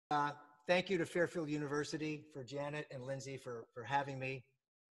Uh, Thank you to Fairfield University, for Janet and Lindsay for having me.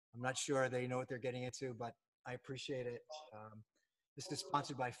 I'm not sure they know what they're getting into, but I appreciate it. This is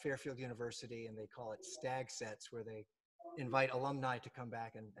sponsored by Fairfield University, and they call it Stag Sets, where they invite alumni to come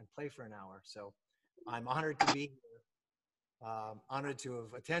back and play for an hour. So I'm honored to be here, honored to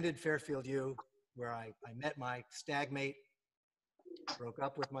have attended Fairfield U, where I met my stag mate, broke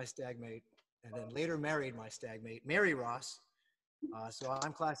up with my stag mate, and then later married my stag mate, Mary Ross. So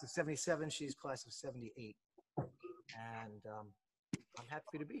I'm class of 77, she's class of 78. And I'm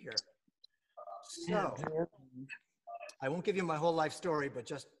happy to be here. So I won't give you my whole life story, but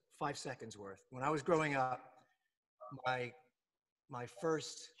just 5 seconds worth. When I was growing up, my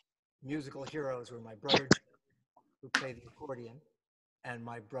first musical heroes were my brother, who played the accordion, and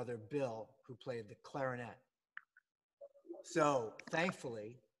my brother Bill, who played the clarinet. So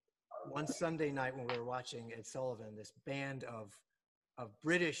thankfully, one Sunday night when we were watching Ed Sullivan, this band of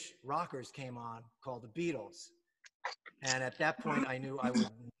British rockers came on called the Beatles. And at that point, I knew I would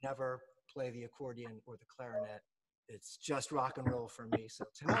never play the accordion or the clarinet. It's just rock and roll for me. So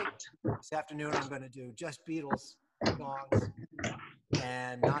tonight, this afternoon, I'm going to do just Beatles songs,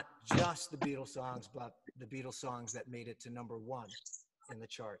 and not just the Beatles songs, but the Beatles songs that made it to #1 in the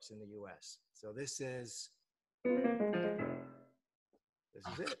charts in the US. So this is it.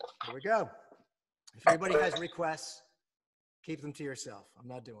 Here we go. If anybody has requests, keep them to yourself. I'm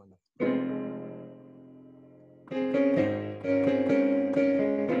not doing them.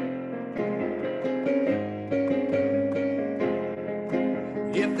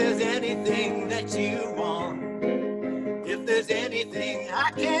 If there's anything that you want, if there's anything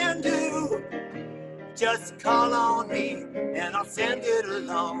I can do, just call on me and I'll send it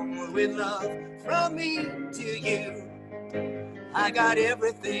along with love from me to you. I got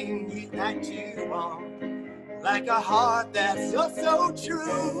everything that you want, like a heart that's so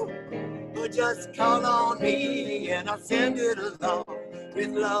true. But just call on me and I'll send it along with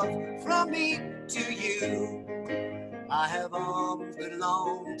love from me to you. I have arms that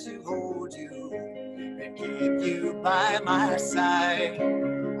long to hold you and keep you by my side.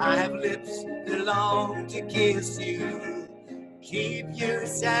 I have lips that long to kiss you, keep you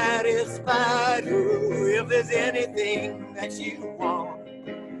satisfied. Ooh, if there's anything that you want,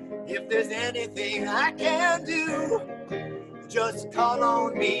 if there's anything I can do, just call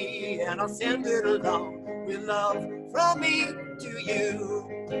on me and I'll send it along with love from me to you.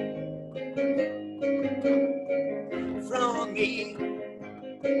 From me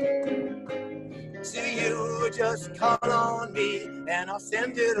to you, just call on me and I'll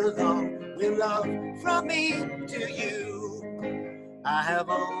send it along with love from me to you. I have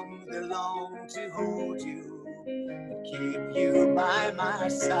arms that long to hold you and keep you by my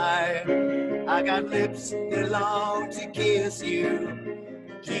side. I got lips that long to kiss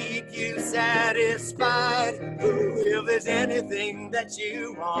you, keep you satisfied. Ooh, if there's anything that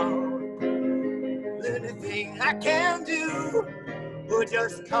you want, anything I can do, well,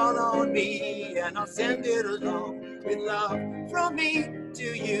 just call on me and I'll send it along with love from me to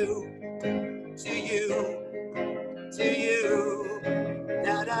you, to you, to you.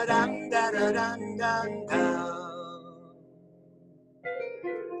 Da da da da da da da da.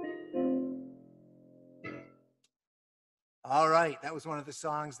 All right, that was one of the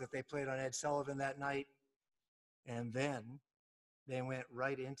songs that they played on Ed Sullivan that night. And then they went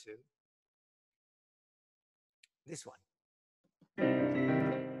right into this one.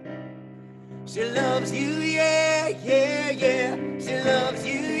 She loves you, yeah, yeah, yeah. She loves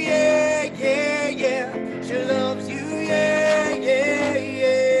you, yeah, yeah, yeah. She loves you, yeah, yeah,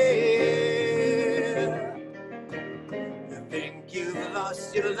 yeah. You think you've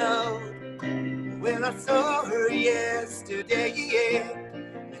lost your love? Well, I saw her yesterday, yeah.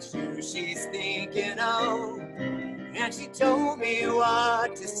 It's you she's thinking of. And she told me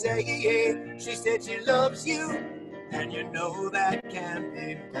what to say, yeah. She said she loves you, and you know that can't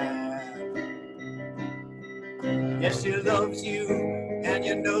be bad. Yes, she loves you, and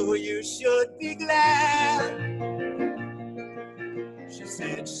you know you should be glad. She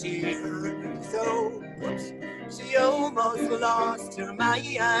said she hurt me so, whoops, she almost lost her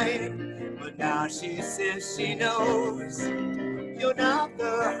mind. But now she says she knows you're not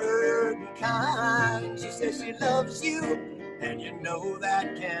the hurting kind. She says she loves you, and you know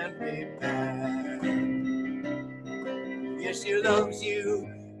that can't be bad. Yes, she loves you,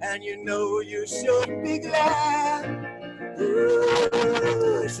 and you know you should be glad.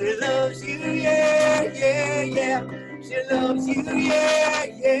 Ooh, she loves you, yeah, yeah, yeah. She loves you, yeah,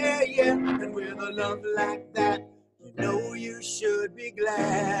 yeah, yeah. And with a love like that, you know you should be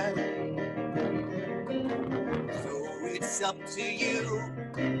glad. So it's up to you.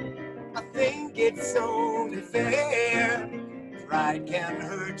 it's only fair. Pride can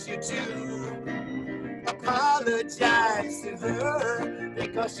hurt you too. Apologize to her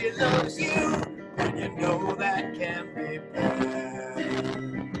because she loves you, and you know that can be bad.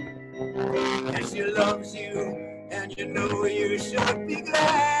 And she loves you, and you know you should be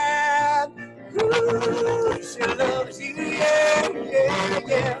glad. Ooh, she loves you, yeah, yeah,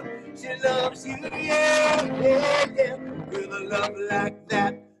 yeah. She loves you, yeah, yeah, yeah. With a love like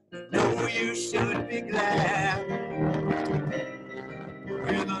that, you know you should be glad.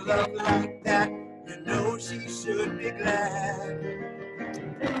 With a love like that, you know she should be glad.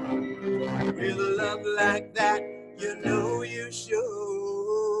 With a love like that, you know you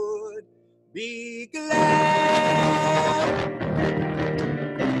should be glad.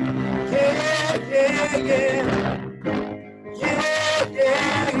 Yeah, yeah, yeah. Yeah,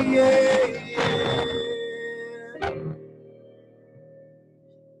 yeah, yeah, yeah.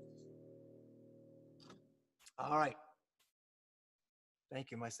 All right.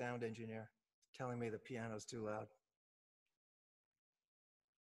 Thank you, my sound engineer, telling me the piano's too loud.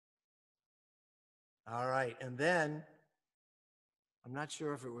 All right, and then I'm not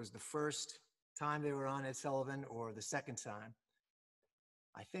sure if it was the first time they were on Ed Sullivan or the second time.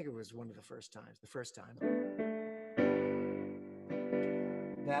 I think it was one of the first times,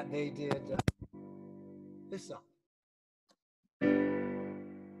 that they did this song.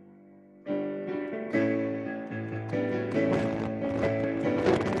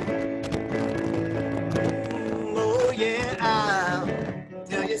 Oh yeah, I'll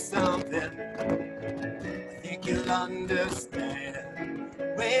tell you something. I think you'll understand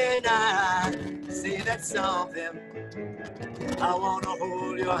when I say that something. I wanna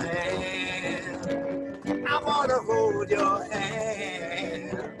hold your hand. I wanna hold your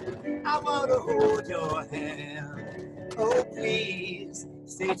hand. I wanna hold your hand. Oh, please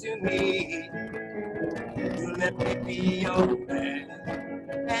say to me, you let me be your man.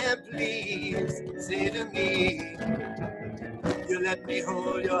 And please say to me, you let me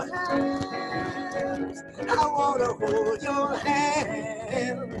hold your hand. I wanna hold your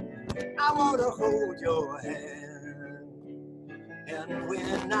hand. I wanna hold your hand. And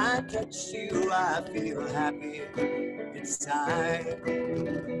when I touch you, I feel happy inside.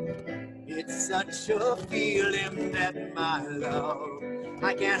 It's such a feeling that my love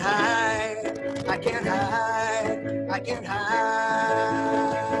I can't hide, I can't hide, I can't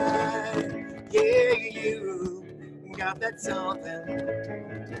hide. Yeah, you got that something.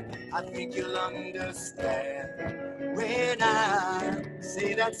 I think you'll understand when I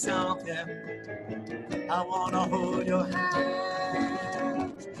say that something. I wanna hold your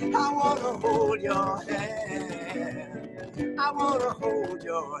hand. I wanna hold your hand. I wanna hold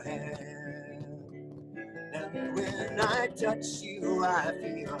your hand. And when I touch you, I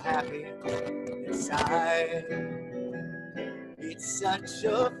feel happy inside. It's such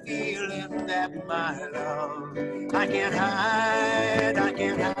a feeling that my love I can't hide, I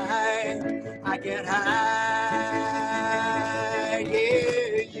can't hide, I can't hide.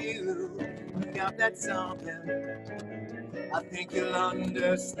 Yeah, you got that something. I think you'll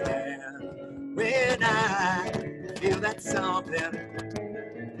understand when I feel that something.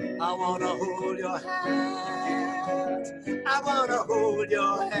 I wanna hold your hand. I wanna hold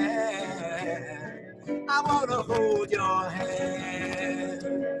your hand. I wanna hold your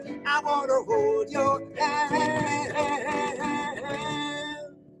hand. I wanna hold your hand.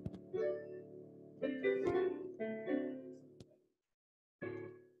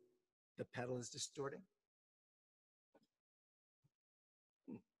 The pedal is distorting.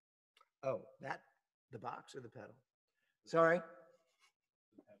 Oh, that, the box or the pedal? Sorry.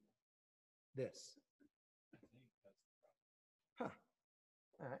 This. Huh.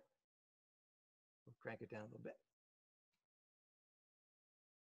 All right. We'll crank it down a little bit.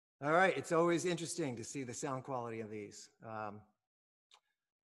 All right. It's always interesting to see the sound quality of these.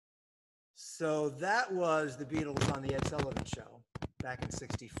 So that was the Beatles on the Ed Sullivan Show back in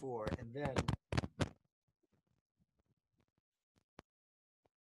 '64. And then it's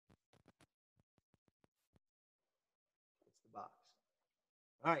the box.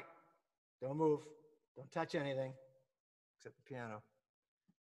 All right. Don't move. Don't touch anything except the piano.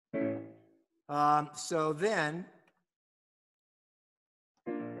 So then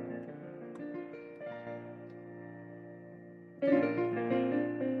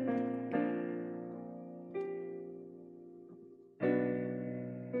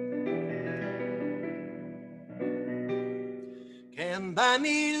can buy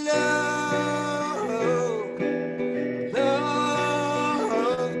me love,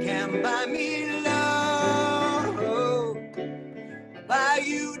 love can buy me love, buy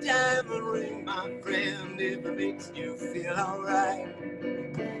you diamond ring, my friend, if it makes you feel alright.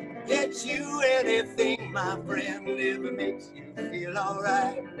 Get you anything, my friend, if it makes you feel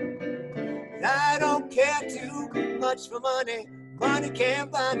alright. I don't care too much for money. Money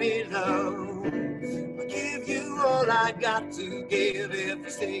can't buy me love. I'll give you all I got to give if you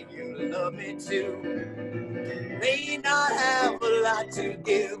say you love me too. May not have a lot to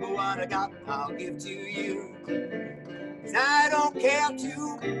give, but what I got I'll give to you. 'Cause I don't care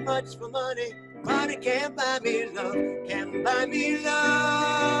too much for money. Money can't buy me love, can't buy me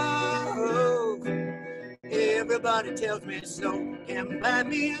love. Everybody tells me so, can't buy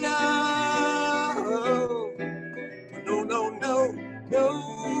me love. No, no, no, no.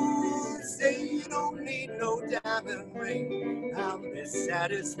 Say you don't need no diamond ring, I'll be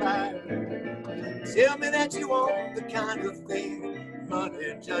satisfied. Tell me that you want the kind of thing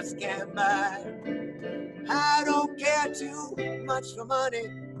money just can't buy. I don't care too much for money.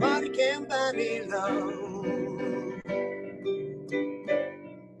 Money can't buy me love.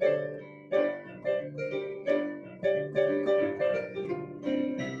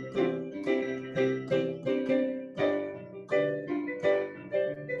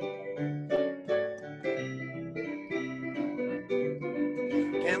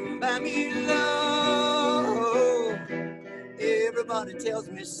 Can buy me love. Everybody tells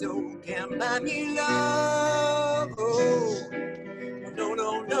me so. Can buy me love. No,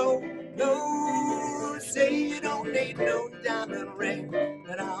 no, no, no. Say you don't need no diamond ring,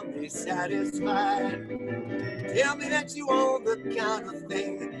 and I'll be satisfied. Tell me that you want the kind of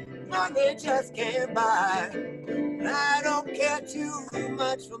thing money just can't buy. I don't care too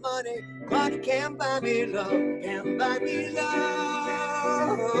much for money. Money can't buy me love, can't buy me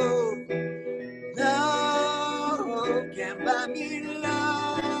love. Love can't buy me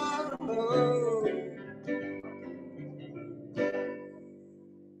love.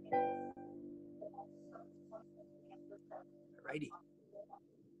 Righty.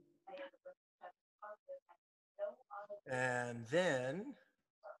 And then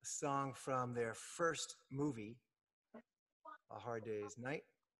a song from their first movie, A Hard Day's Night.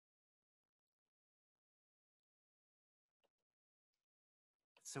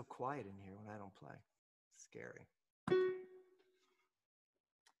 It's so quiet in here when I don't play. It's scary.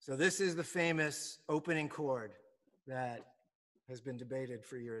 So this is the famous opening chord that has been debated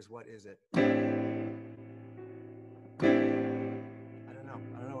for years. What is it? I don't know.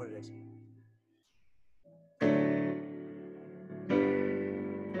 I don't know what it is.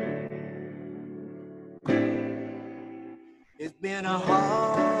 It's been a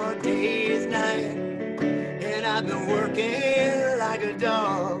hard day's night, and I've been working like a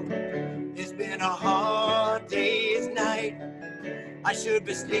dog. It's been a hard day's night. I should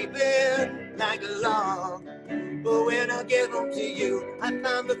be sleeping like a log. But when I get home to you, I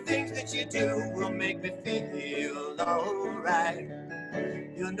find the things that you do will make me feel alright.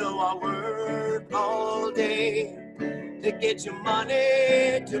 You know I work all day to get your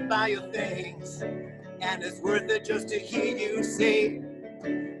money to buy your things, and it's worth it just to hear you say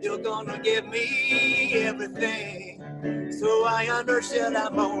you're gonna give me everything. So I understand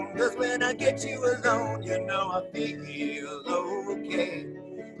I'm home, 'cause when I get you alone, you know I feel okay.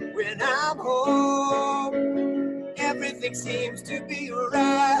 When I'm home, everything seems to be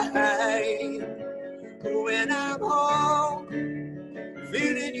right. When I'm home,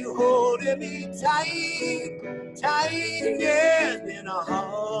 feeling you holding me tight, tight. Yeah, it's been a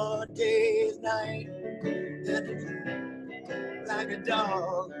hard day's night, like a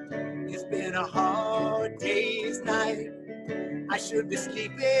dog. It's been a hard day's night. I should be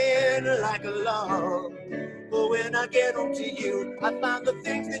sleeping like a log. But when I get home to you, I find the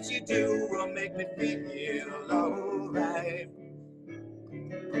things that you do will make me feel alright.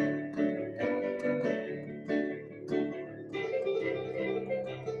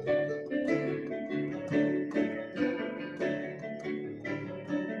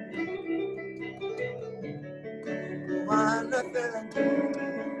 Why nothing?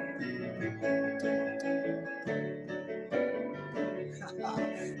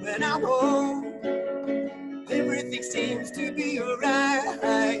 When I'm home, everything seems to be alright.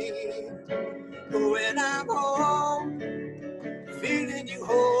 When I'm home, feeling you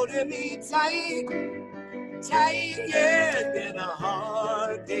holding me tight, tight. Yeah, it's been a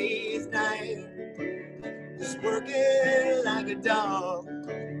hard day's night. Just working like a dog.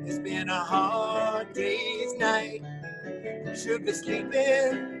 It's been a hard day's night. Should be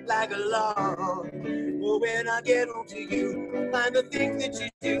sleeping like a log. But when I get home to you, I find the things that you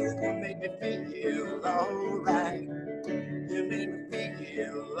do will make me feel alright. You make me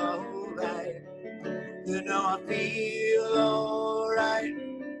feel alright. You know I feel alright.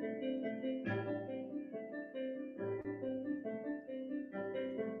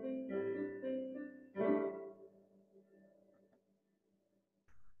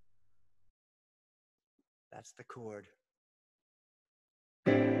 That's the chord.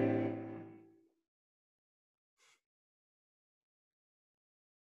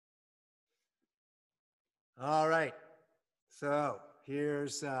 All right. So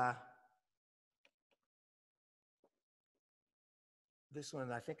here's this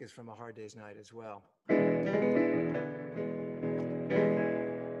one, I think, is from A Hard Day's Night as well.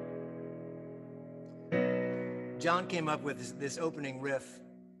 John came up with this opening riff,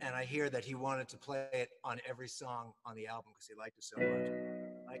 and I hear that he wanted to play it on every song on the album because he liked it so much.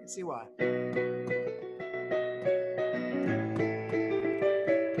 I can see why.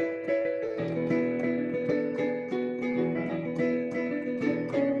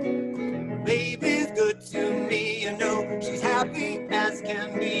 Baby's good to me, you know, she's happy as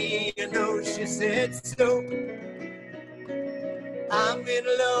can be, you know, she said so. I'm in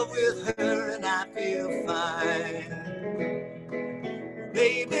love with her and I feel fine.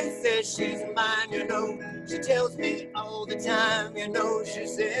 Baby says she's mine, you know, she tells me all the time, you know, she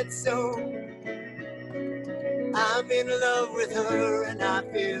said so. I'm in love with her and I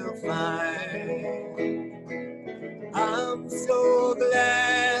feel fine. I'm so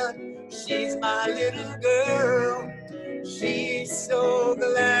glad she's my little girl. She's so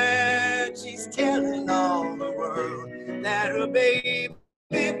glad she's telling all the world that her baby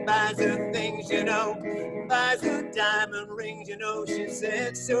buys her things, you know, buys her diamond rings, you know, she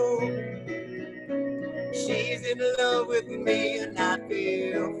said so. She's in love with me and I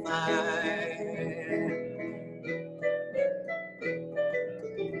feel fine.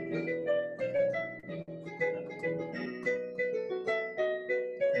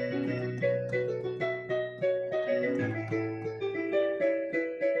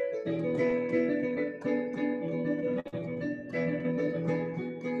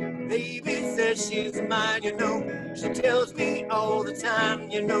 Baby says she's mine, you know, she tells me all the time,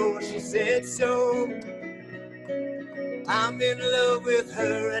 you know, she said so. I'm in love with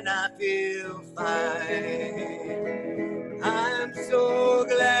her and I feel fine. I'm so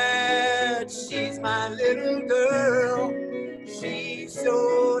glad she's my little girl. She's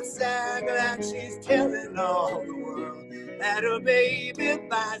so sad, glad she's telling all the world that her baby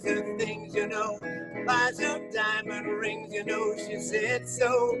buys her things, you know, buys her diamond rings, you know, she said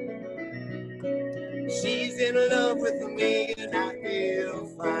so. She's in love with me and I feel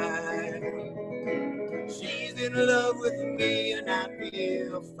fine. She's in love with me and I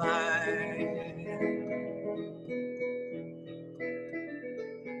feel fine.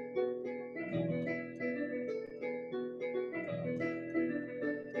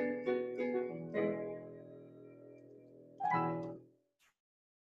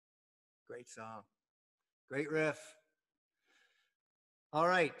 Great song. Great riff. All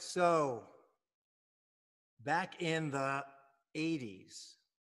right, so back in the 80s,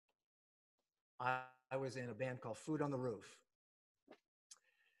 I was in a band called Food on the Roof.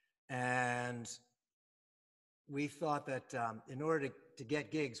 And we thought that in order to get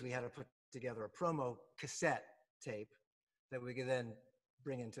gigs, we had to put together a promo cassette tape that we could then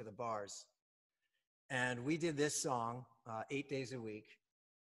bring into the bars. And we did this song 8 days a week,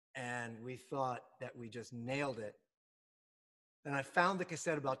 and we thought that we just nailed it. And I found the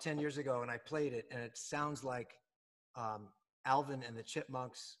cassette about 10 years ago, and I played it, and it sounds like Alvin and the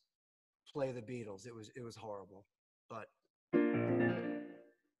Chipmunks play the Beatles. It was horrible, but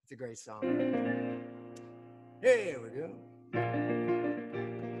it's a great song. Here we go.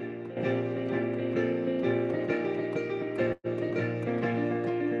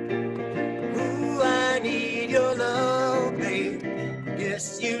 Ooh, I need your love, babe.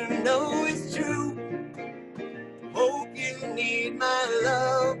 Yes, you know it's true. Hope you need my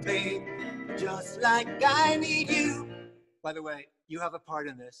love, babe, just like I need you. By the way, you have a part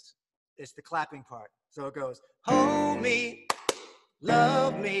in this. It's the clapping part. So it goes, hold me,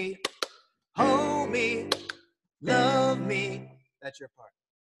 love me, hold me, love me. That's your part.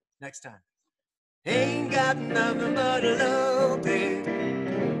 Next time. Ain't got nothing but love, babe.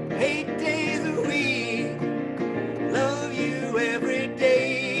 8 days a week. Love you every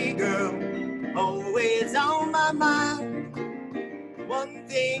day, girl. Always on my mind. One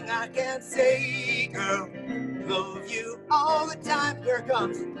thing I can say, girl. Love you all the time. Here it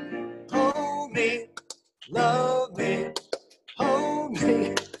comes. Hold me, love me, hold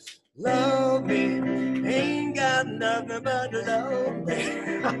me, love me. Ain't got nothing but love me.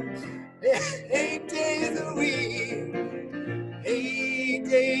 8 days a week, 8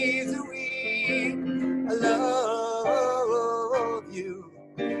 days a week. I love you.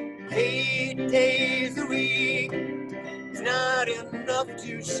 8 days a week. It's not enough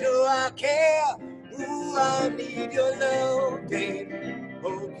to show I care. Ooh, I need your love, babe.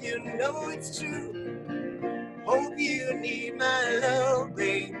 Hope you know it's true. Hope you need my love,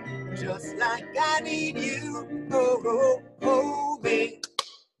 babe, just like I need you. Oh, oh, hold me,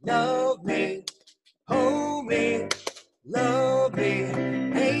 love me, hold me, love me.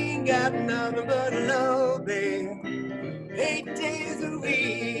 Ain't got nothing but love, babe. 8 days a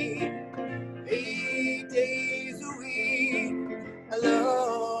week, 8 days a week. I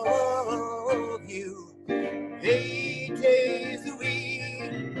love you. 8 days a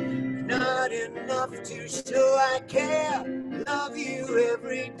week, not enough to show I care. Love you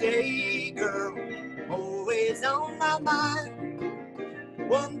every day, girl. Always on my mind.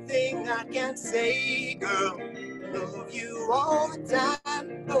 One thing I can say, girl. Love you all the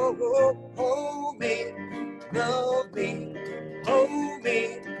time. Oh, oh, hold me, love me, hold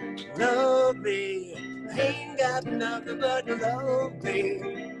me, love me. Ain't got nothing but love, babe.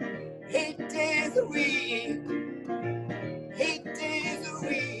 8 days a week, 8 days a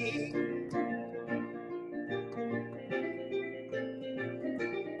week.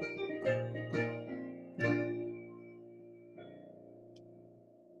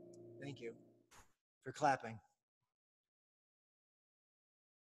 Thank you for clapping.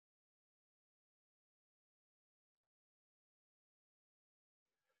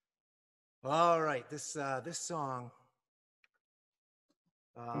 All right, this song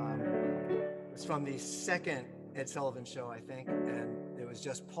was from the second Ed Sullivan Show, I think, and it was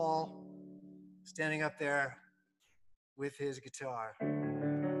just Paul standing up there with his guitar.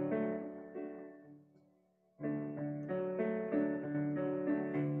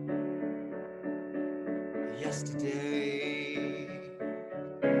 Yesterday,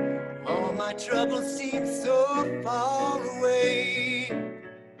 all my troubles seem so far away.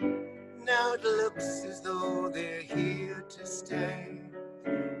 Now it looks as though they're here to stay.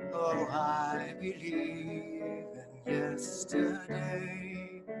 Oh, I believe in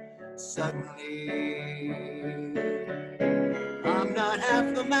yesterday. Suddenly, I'm not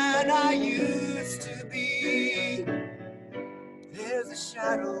half the man I used to be. There's a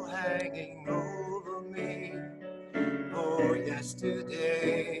shadow hanging over me. Oh,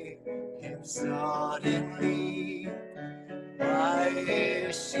 yesterday came suddenly.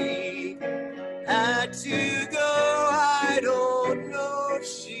 Why she had to go, I don't know.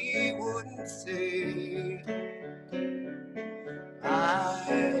 She wouldn't say.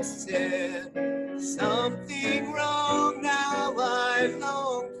 I said something wrong. Now I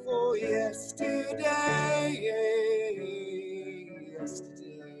long for yesterday.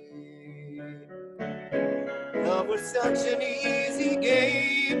 Yesterday, love was such an easy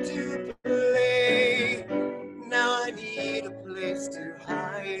game to play. Now I need a place to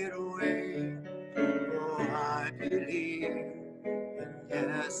hide away. Oh, I believe in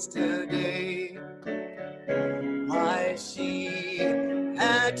yesterday. Why she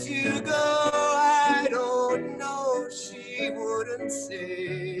had to go, I don't know. She wouldn't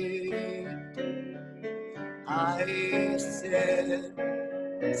say. I said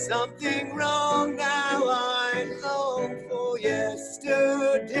something wrong. Now I long for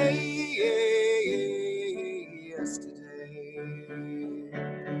yesterday. Yesterday,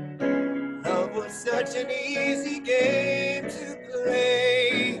 love was such an easy game to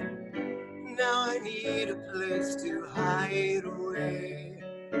play. Now I need a place to hide away.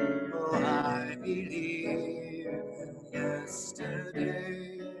 Oh, I believe in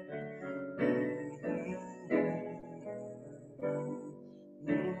yesterday.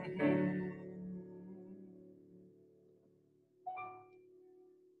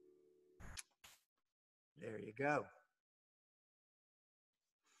 There you go.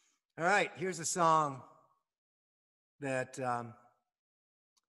 All right, here's a song that I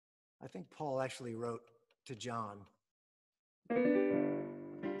think Paul actually wrote to John.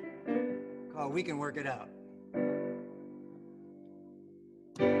 Called We Can Work It Out.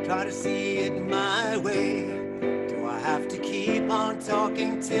 Try to see it my way. Do I have to keep on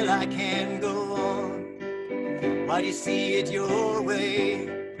talking till I can go on? Why do you see it your way?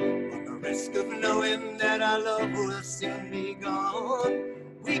 On the risk of knowing that our love will soon be gone.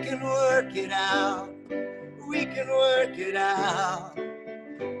 We can work it out. We can work it out.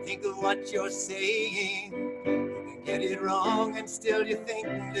 Think of what you're saying. You can get it wrong and still you think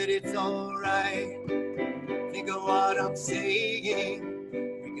that it's alright. Think of what I'm saying.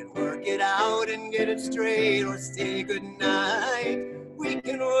 We can work it out and get it straight or say goodnight. We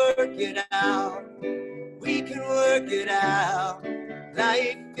can work it out. We can work it out.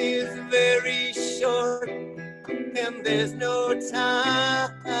 Life is very short and there's no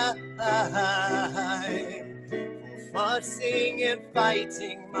time for fussing and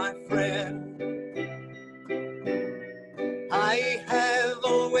fighting, my friend. I have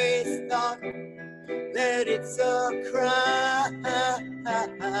always thought that it's it's a crime.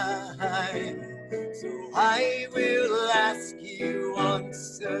 So I will ask you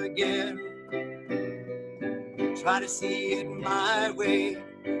once again, try to see it my way.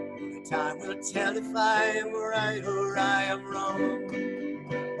 Only time will tell if I am right or I am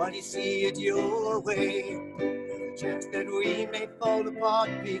wrong. But you see it your way, there's a chance that we may fall apart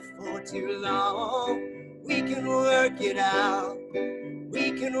before too long. We can work it out,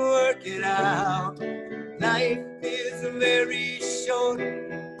 we can work it out. Life is very short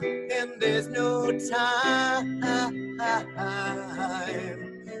and there's no time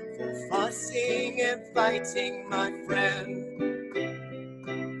for fussing and fighting, my friend.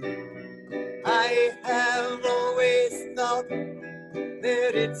 I have always thought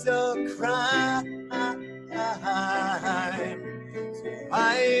that it's a crime. So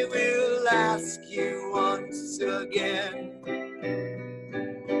I will ask you once again,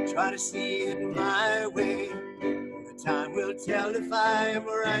 try to see it my way. The time will tell if I am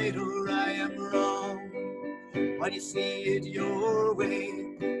right or I am wrong. When you see it your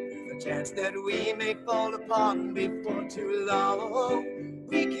way, there's a chance that we may fall apart before too long.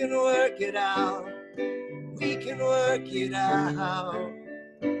 We can work it out, we can work it out.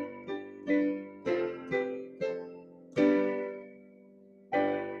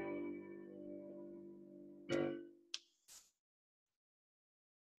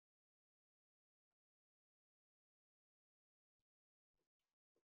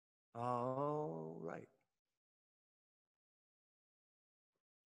 All right.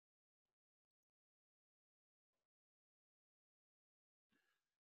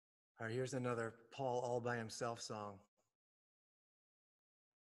 All right, here's another Paul all by himself song.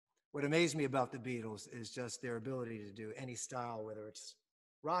 What amazed me about the Beatles is just their ability to do any style, whether it's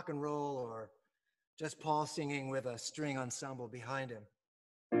rock and roll or just Paul singing with a string ensemble behind him.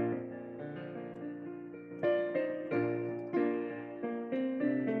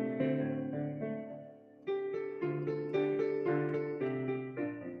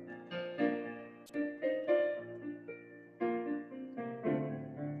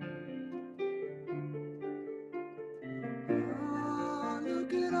 Oh,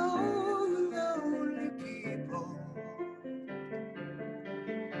 look at all the lonely people.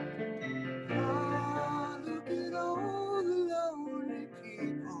 Oh, look at all the lonely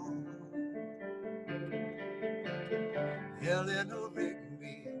people. Eleanor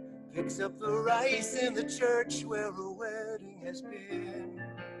Rigby picks up the rice in the church where a wedding has been.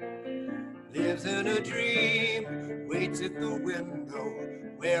 Lives in a dream, waits at the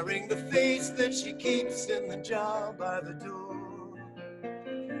window, wearing the face that she keeps in the jar by the door.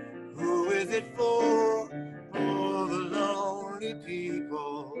 Who is it for? For the lonely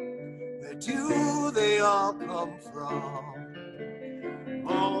people. Where do they all come from?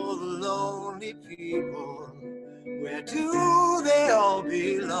 All the lonely people. Where do they all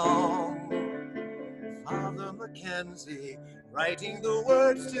belong? Father Mackenzie, writing the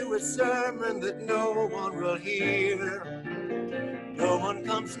words to a sermon that no one will hear. No one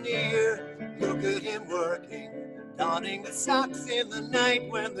comes near, look at him working, donning the socks in the night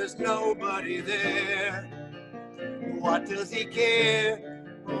when there's nobody there. What does he care?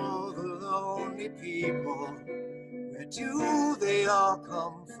 Oh, the lonely people, where do they all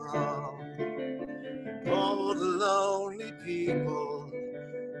come from? Oh, the lonely people,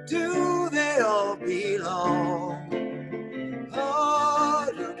 do they all belong? Oh,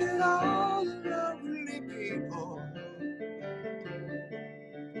 look at all the lonely people.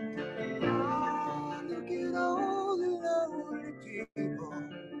 Oh, look at all the lonely people.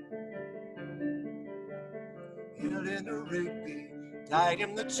 Eleanor Rigby died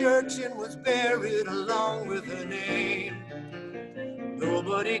in the church and was buried along with her name.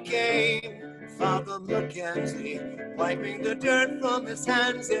 Nobody came. Father Mackenzie wiping the dirt from his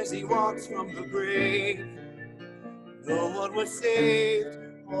hands as he walks from the grave. No one was saved.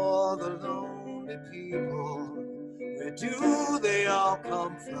 All the lonely people, where do they all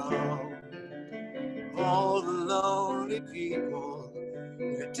come from? All the lonely people,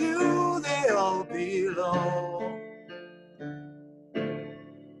 where do they all belong?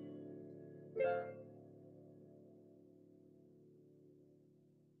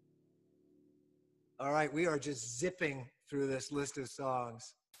 All right, we are just zipping through this list of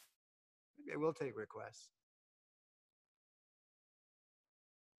songs. Okay, we'll take requests.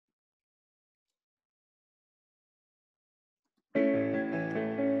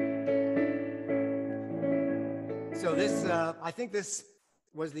 So this, I think this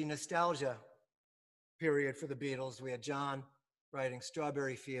was the nostalgia period for the Beatles. We had John writing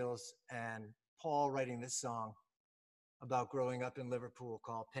Strawberry Fields and Paul writing this song about growing up in Liverpool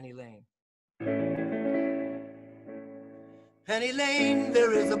called Penny Lane. Penny Lane,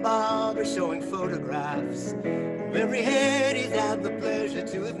 there is a barber showing photographs of every head he's had the pleasure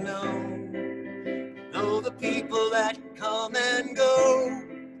to have known. Know the people that come and go,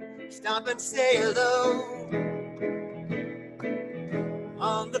 stop and say hello.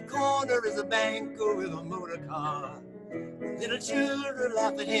 On the corner is a banker with a motor car. Little children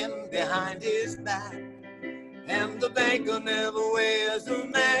laugh at him behind his back. And the banker never wears a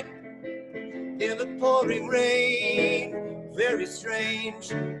Mac in the pouring rain. Very strange.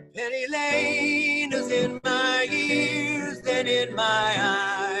 Penny Lane is in my ears and in my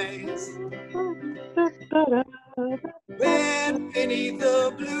eyes. When beneath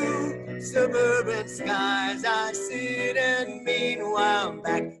the blue suburban skies I sit and meanwhile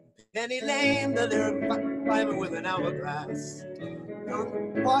back Penny Lane, the lyric fiber with an hourglass.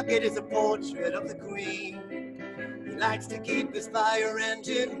 On the pocket is a portrait of the Queen. He likes to keep his fire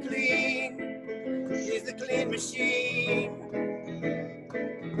engine clean. He's a clean machine.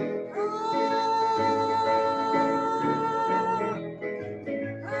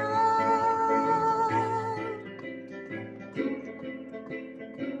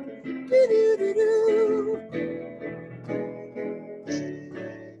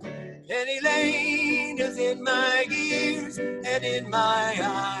 Penny Lane is in my ears and in my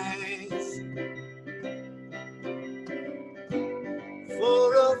eyes.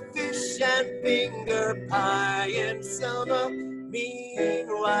 For a fish and finger pie in summer.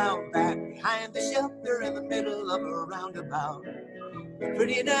 Meanwhile, back behind the shelter in the middle of a roundabout, the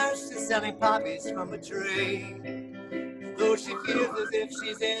pretty nurse is selling poppies from a tray. Though she feels as if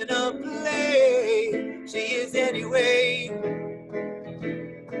she's in a play, she is anyway.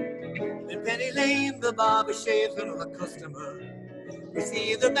 In Penny Lane, the barber shaves another customer. We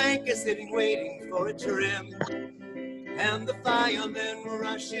see the banker sitting waiting for a trim. And the fireman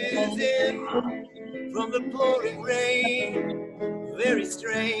rushes in from the pouring rain. Very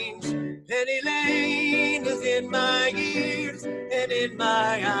strange. Penny Lane is in my ears and in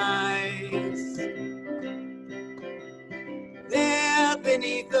my eyes. There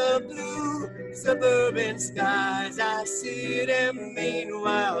beneath the blue suburban skies I sit and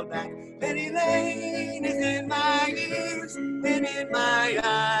meanwhile back Penny Lane is in my ears and in my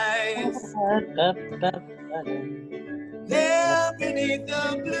eyes. There beneath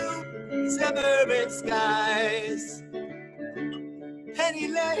the blue suburban skies Penny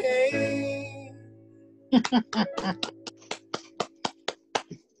Lane.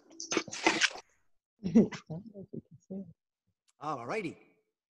 All righty.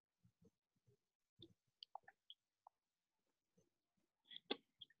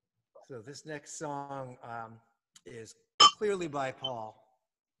 So this next song is clearly by Paul.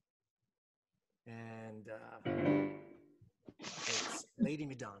 And it's Lady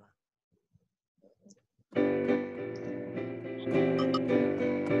Madonna.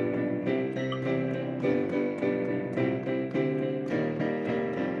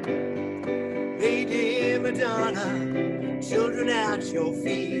 Lady Madonna, children at your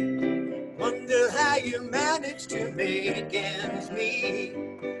feet, wonder how you manage to make ends meet.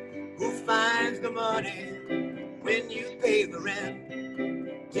 Who finds the money when you pay the rent?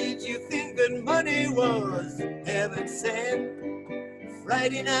 Did you think that money was heaven sent?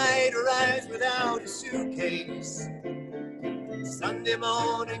 Friday night arrives without a suitcase. Sunday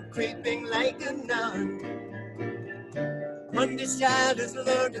morning creeping like a nun. Monday's child has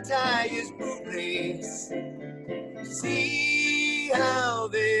learned to tie his bootlace. See how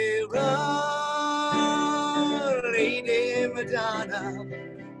they run, Lady Madonna,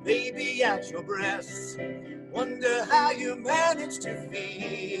 baby at your breast. Wonder how you manage to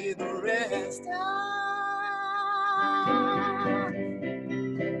feed the rest.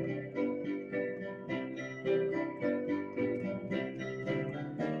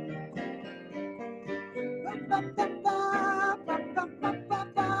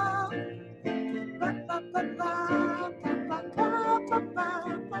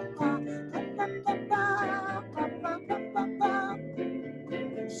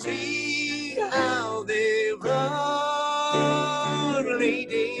 See how they run,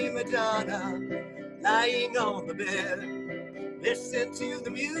 Lady Madonna, lying on the bed. Listen to the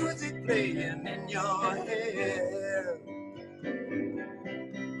music playing in your head.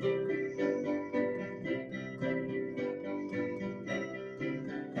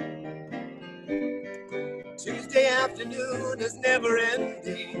 Tuesday afternoon is never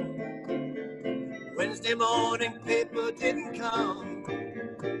ending. Wednesday morning paper didn't come.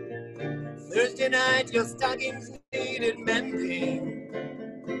 Thursday night your stockings needed mending.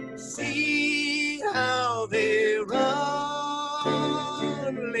 See how they run,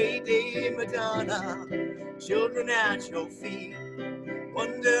 Lady Madonna, children at your feet.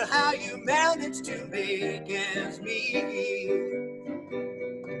 Wonder how you managed to make ends meet.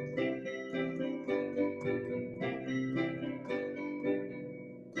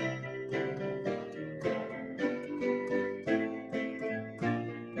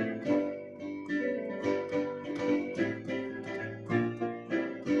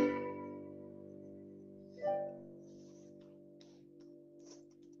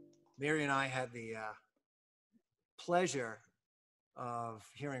 Mary and I had the pleasure of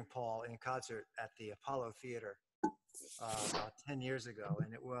hearing Paul in concert at the Apollo Theater about 10 years ago,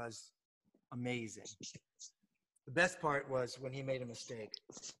 and it was amazing. The best part was when he made a mistake,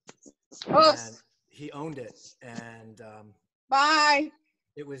 and he owned it, and Bye.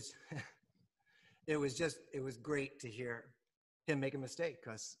 it was it was great to hear him make a mistake,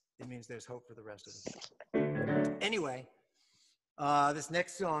 because it means there's hope for the rest of us. Anyway, this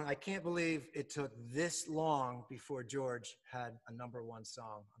next song, I can't believe it took this long before George had a #1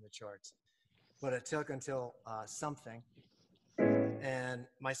 song on the charts, but it took until Something. And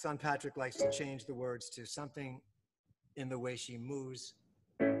my son Patrick likes to change the words to something in the way she moves,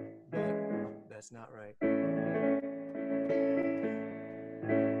 but that's not right.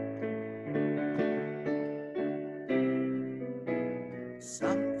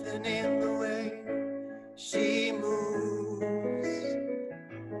 Something in the way she moves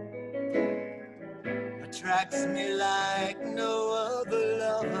attracts me like no other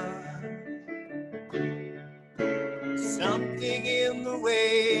lover. Something in the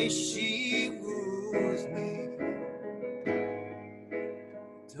way she woos me.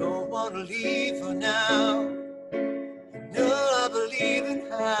 Don't want to leave her now. You know I believe in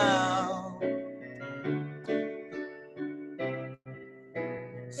how.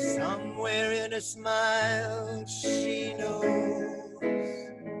 Somewhere in her smile she knows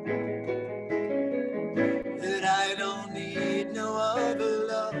that I don't need no other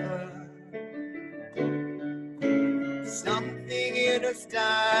lover. Something in her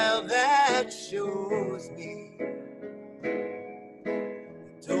style that shows me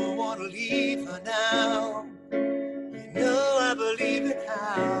don't want to leave her now. You know I believe in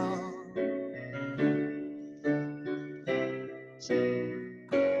how.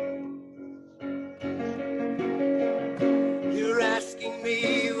 You're asking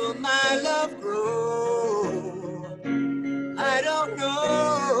me, will my love grow? I don't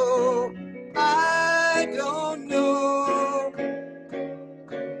know. I don't know.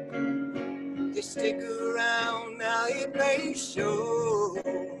 Just stick around now, it may show.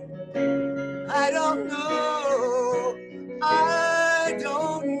 I don't know. I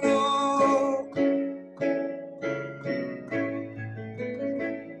don't know.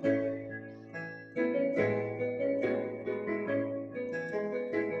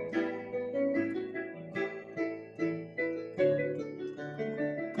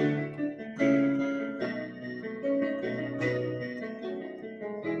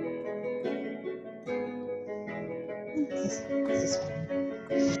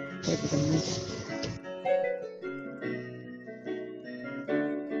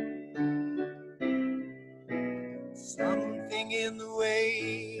 Something in the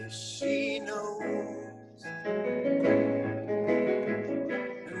way she knows,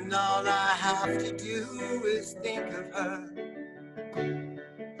 and all I have to do is think of her.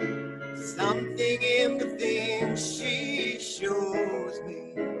 Something in the things she shows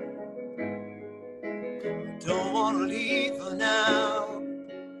me. Don't want to leave her now.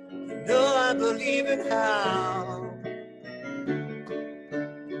 You know I believe in how.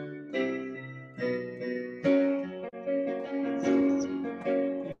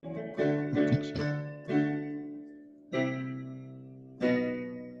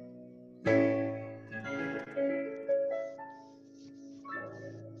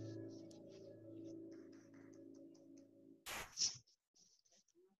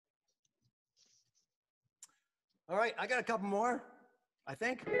 All right, I got a couple more, I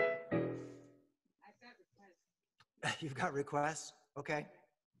think. I've got requests. You've got requests? Okay.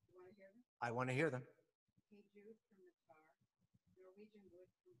 You want to hear them? I want to hear them. Hey Jude from the Tar, Norwegian Wood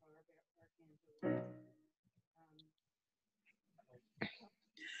from Archangel.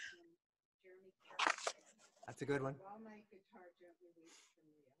 Jeremy. That's a good one. While my guitar gently weeps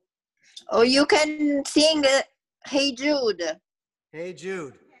from Leo. Oh, you can sing Hey Jude. Hey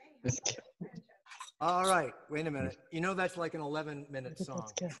Jude. All right, wait a minute. You know that's like an 11-minute song.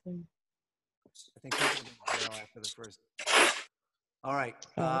 I think people will bail after the first. All right.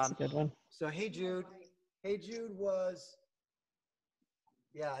 That's a good one. So Hey Jude. Hey Jude was,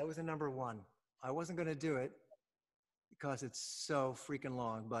 yeah, it was a #1. I wasn't going to do it because it's so freaking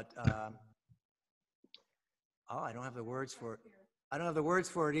long, but Oh, I don't have the words for it. I don't have the words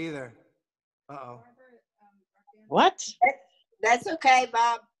for it either. Uh-oh. What? That's okay,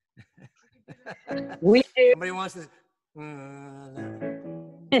 Bob. We do. Somebody wants to.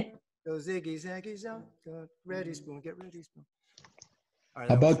 Go ziggy zaggy zog. Go ready spoon. Get ready spoon. All right,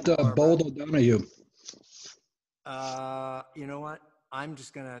 How that was about from Barbara. Bold O'Donoghue? You know what? I'm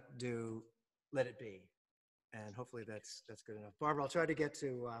just gonna do "Let It Be," and hopefully that's good enough. Barbara, I'll try to get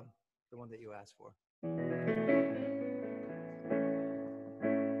to the one that you asked for.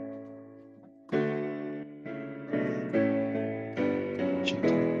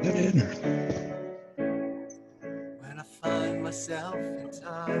 That in her. When I find myself in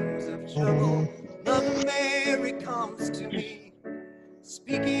times of trouble, Mother Mary comes to me,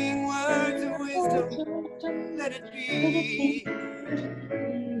 speaking words of wisdom. Let it be.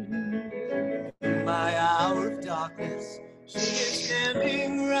 In my hour of darkness, she is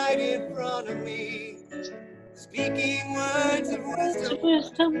standing right in front of me, speaking words of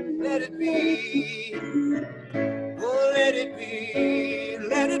wisdom. Let it be. Oh, let it be.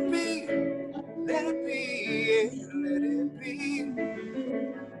 Let it be. Let it be. Let it be.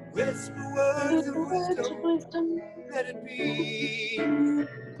 Whisper words of wisdom. Let it be.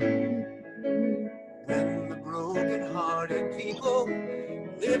 When the broken-hearted people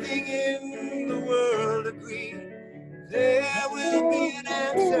living in the world agree, there will be an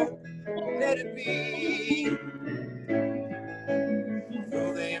answer. Let it be.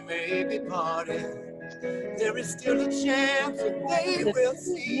 Though they may be parted, there is still a chance that they will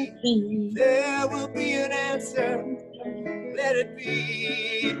see. There will be an answer. Let it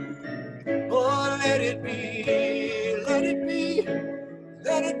be. Oh, let it be. Let it be.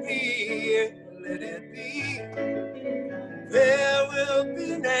 Let it be. Let it be. There will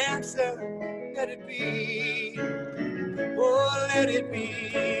be an answer. Let it be. Oh, let it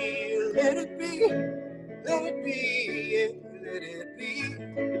be. Let it be. Let it be. Let it be.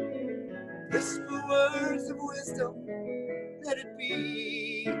 Whisper words of wisdom. Let it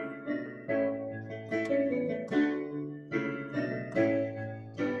be.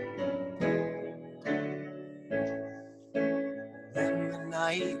 When the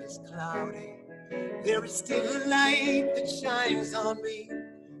night is cloudy, there is still a light that shines on me.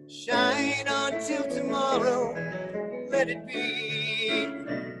 Shine until tomorrow. Let it be.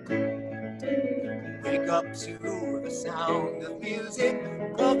 Wake up to the sound of music.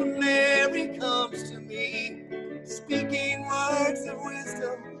 Mother Mary comes to me, speaking words of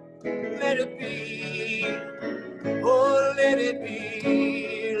wisdom. Let it be. Oh, let it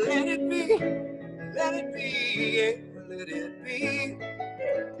be. Let it be. Let it be. Let it be.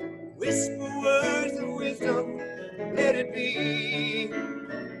 Whisper words of wisdom. Let it be.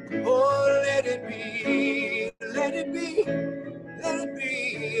 Oh, let it be. Let it be. Let it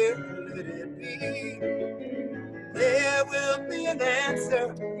be. Let it be. There will be an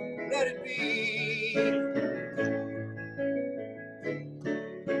answer. Let it be.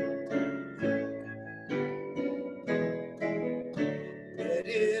 Let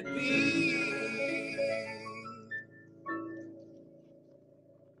it be.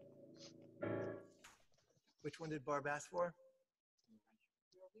 Which one did Barb ask for?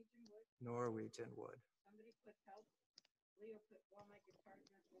 Norwegian Wood. Somebody put help. Leo put While My Guitar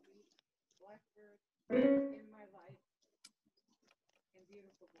Gently Weeps, Blackbird, In My Life, and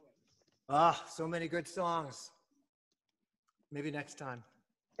Beautiful Voice. Ah, so many good songs. Maybe next time.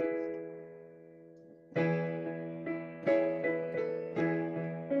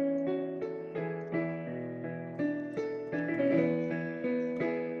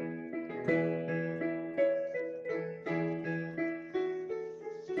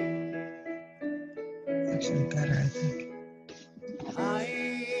 Actually better, I think.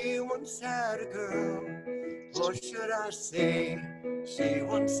 I once had a girl, or should I say, she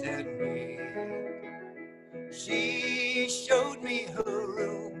once had me. She showed me her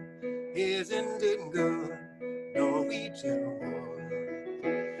room, isn't it good, Norwegian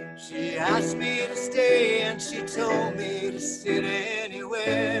Wood. She asked me to stay and she told me to sit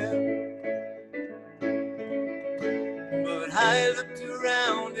anywhere. But I looked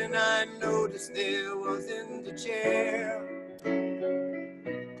around and I noticed there wasn't a chair.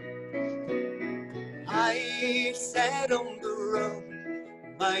 I sat on the rug,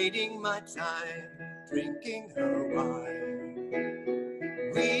 biding my time, drinking her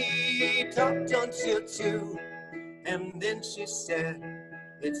wine. We talked until 2, and then she said,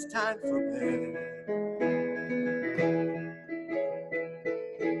 it's time for bed.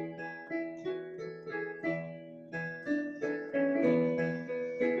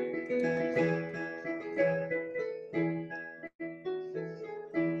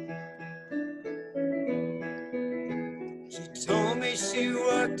 she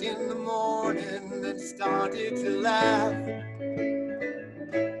worked in the morning and started to laugh.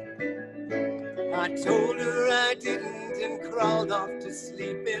 I told her I didn't and crawled off to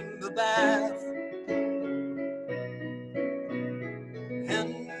sleep in the bath.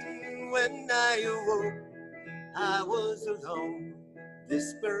 And when I awoke, I was alone.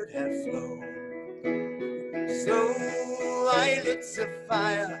 This bird had flown. So I lit a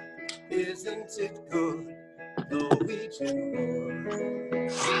fire. Isn't it good, Norwegian wood?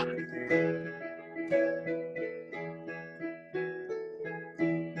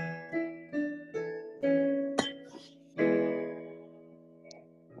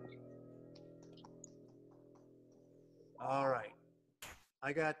 All right.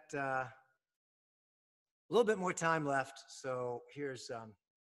 I got a little bit more time left, so here's a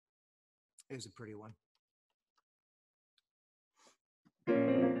pretty one.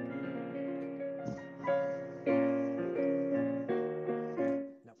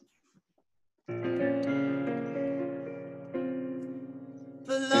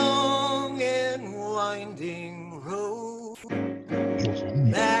 The long and winding road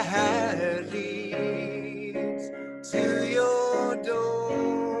that leads to your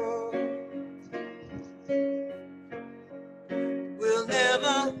door will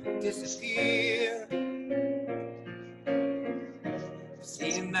never disappear. I've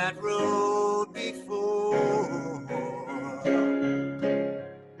seen that road before.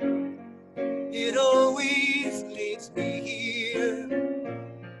 It always leads me here.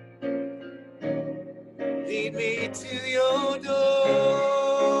 Lead me to your door.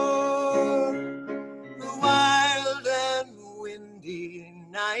 The wild and windy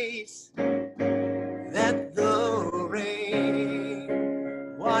nights that the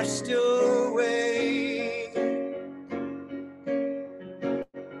rain washed away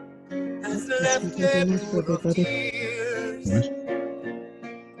has left a pool of tears,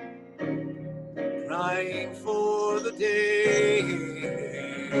 crying for the day.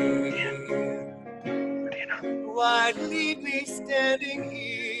 Why leave me standing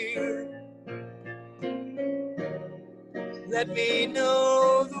here? Let me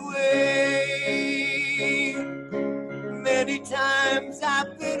know the way. Many times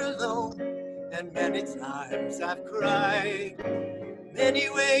I've been alone, and many times I've cried. Many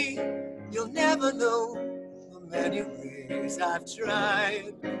ways you'll never know, the many ways I've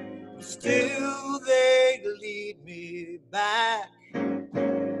tried. Still they lead me back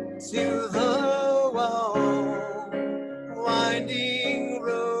to the long, winding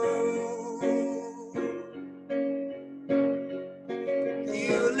road.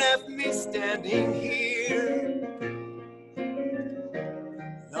 You left me standing here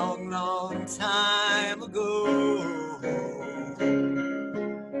long, long time ago.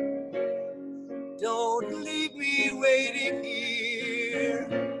 Don't leave me waiting here.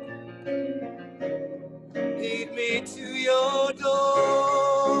 Lead me to your door.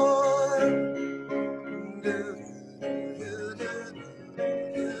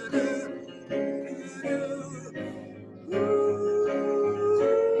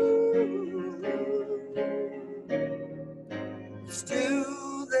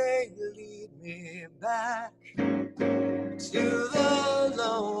 Still they lead me back to the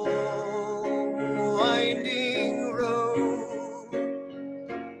long, winding road.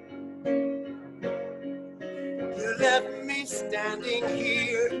 You left me standing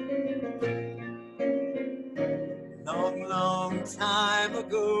here long, long time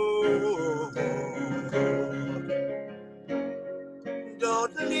ago.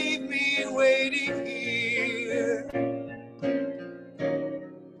 Don't leave me waiting here.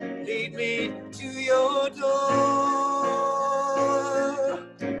 Lead me to your door.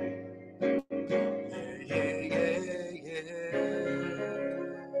 Yeah, yeah, yeah.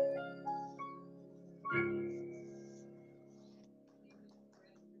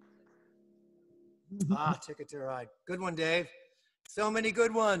 Ah, Ticket to Ride. Good one, Dave. So many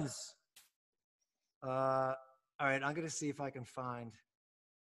good ones. All right, I'm going to see if I can find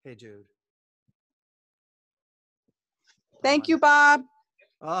Hey Jude. Thank you, Bob.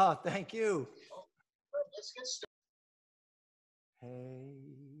 Oh, thank you. Let's get started.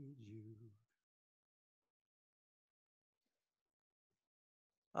 Hey Jude.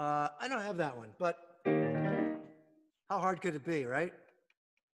 I don't have that one, but how hard could it be, right?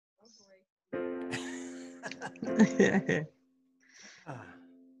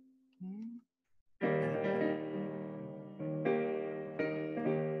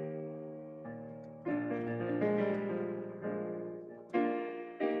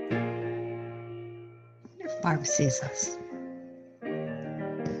 Barb sees us.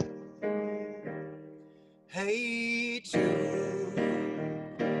 Hey Jude,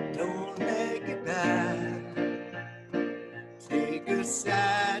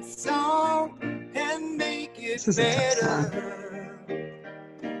 This is a tough song.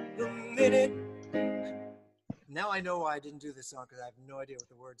 The minute. Now I know why I didn't do this song, because I have no idea what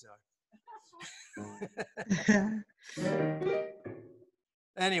the words are.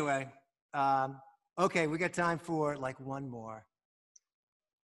 Anyway, okay, we got time for like one more.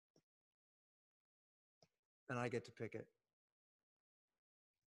 And I get to pick it.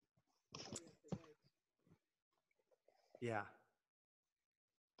 Yeah.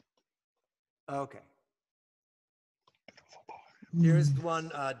 Okay. Here's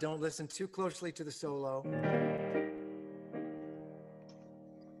one. Don't listen too closely to the solo.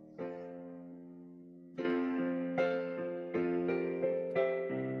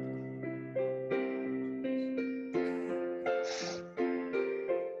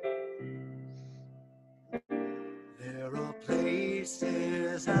 There are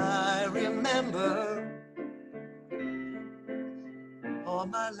places I remember all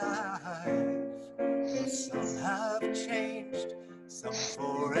my life. Some have changed, some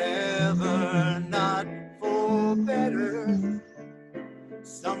forever, not for better.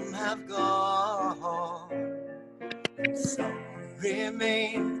 Some have gone, and some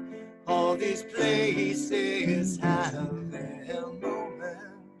remain. All these places have their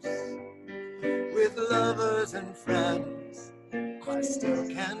moments with lovers and friends. I still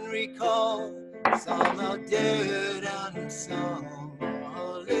can recall. Some are dead and some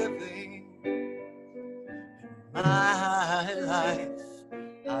are living. My life,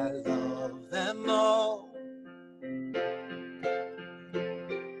 I love them all.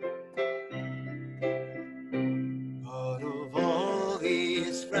 But of all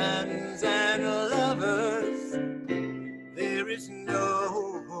these friends and lovers, there is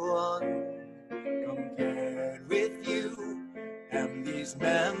no one compared with you. And these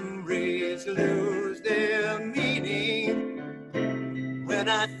memories lose their meaning when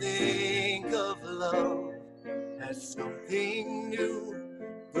I think of love as something new.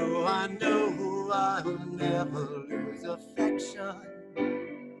 Though I know I'll never lose affection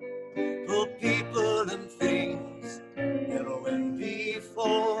for people and things that went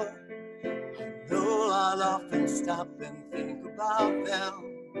before. I know I'll often stop and think about them.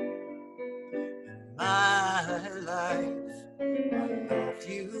 In my life, I love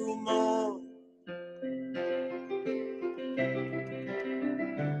you more.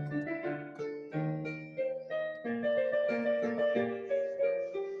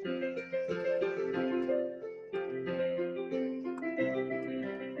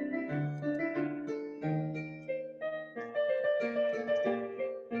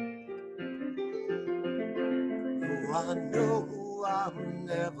 I know I'll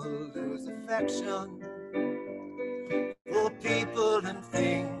never lose affection for people and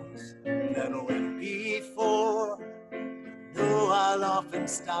things that went before. I know I'll often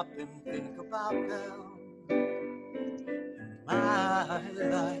stop and think about them. In my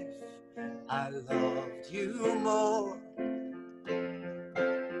life, I loved you more.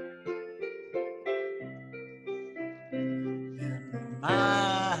 In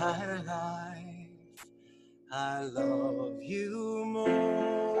my life, I love you more.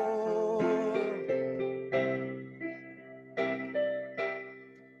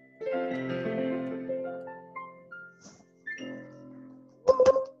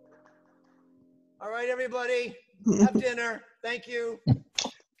 All right, everybody, have dinner. Thank you.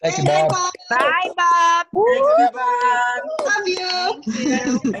 Thank you, Bob. Bye, Bob. Thanks, everybody. Love you.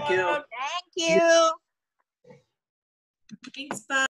 Thank you. Thank you. Thanks, Bob.